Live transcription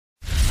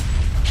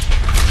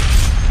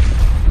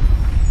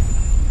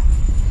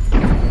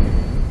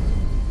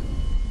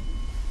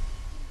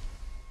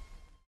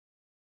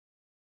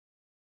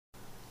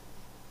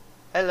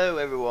Hello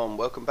everyone,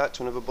 welcome back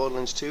to another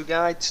Borderlands 2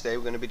 guide. Today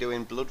we're going to be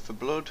doing Blood for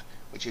Blood,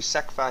 which is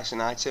sacrifice an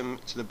item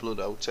to the Blood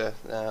Altar.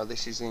 Now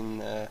this is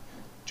in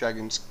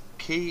Dragon's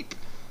Keep.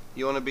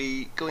 You want to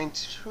be going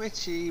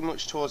pretty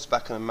much towards the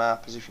back of the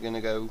map as if you're going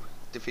to go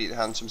defeat the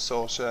Handsome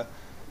Sorcerer.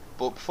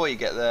 But before you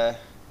get there,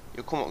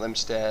 you'll come up them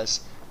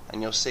stairs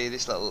and you'll see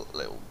this little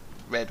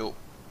red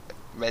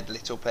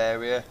lit up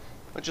area.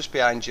 But just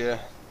behind you,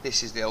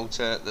 this is the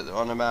altar that they're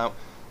on about.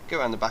 Go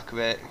around the back of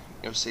it,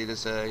 you'll see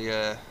there's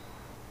a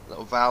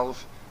little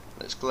valve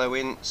that's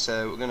glowing,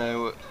 so we're going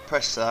to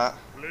press that.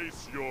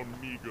 Place your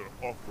meager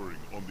offering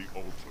on the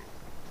altar,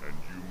 and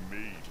you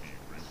may be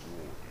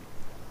rewarded.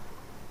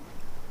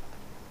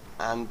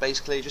 And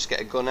basically just get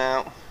a gun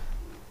out,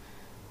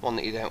 one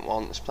that you don't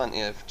want. There's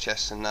plenty of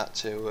chests and that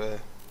to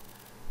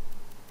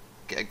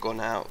get a gun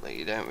out that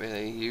you don't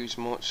really use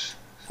much.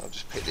 So I'll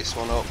just pick this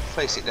one up,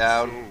 place it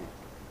down.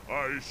 So,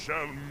 I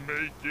shall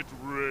make it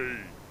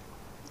rain.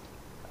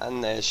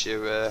 And there's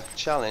your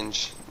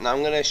challenge. Now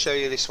I'm going to show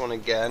you this one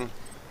again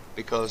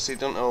because it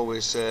don't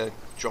always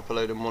drop a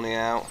load of money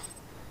out.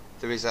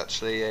 There is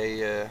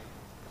actually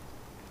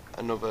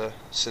another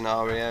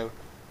scenario.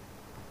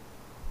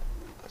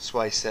 That's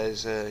why it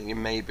says you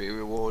may be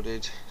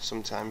rewarded.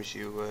 Sometimes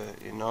you're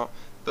not.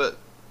 But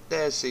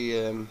there's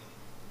the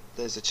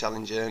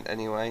challenge earned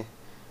anyway.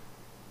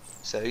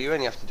 So you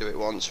only have to do it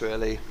once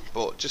really.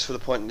 But just for the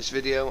point of this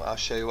video, I'll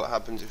show you what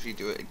happens if you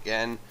do it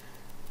again.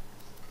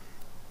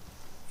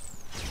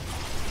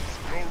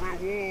 Your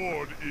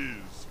reward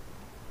is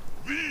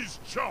these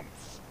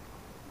chumps.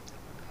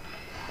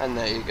 And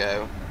there you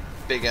go,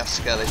 big ass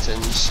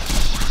skeletons.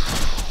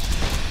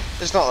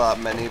 There's not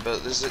that many,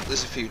 but there's a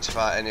few to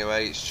fight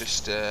anyway. It's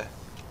just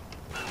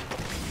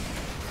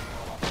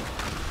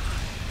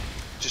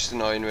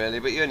annoying really,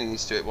 but you only need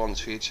to do it once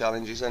for your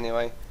challenges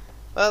anyway.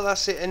 Well,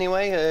 that's it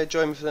anyway.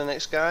 Join me for the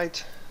next guide.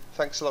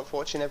 Thanks a lot for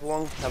watching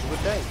everyone. Have a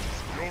good day.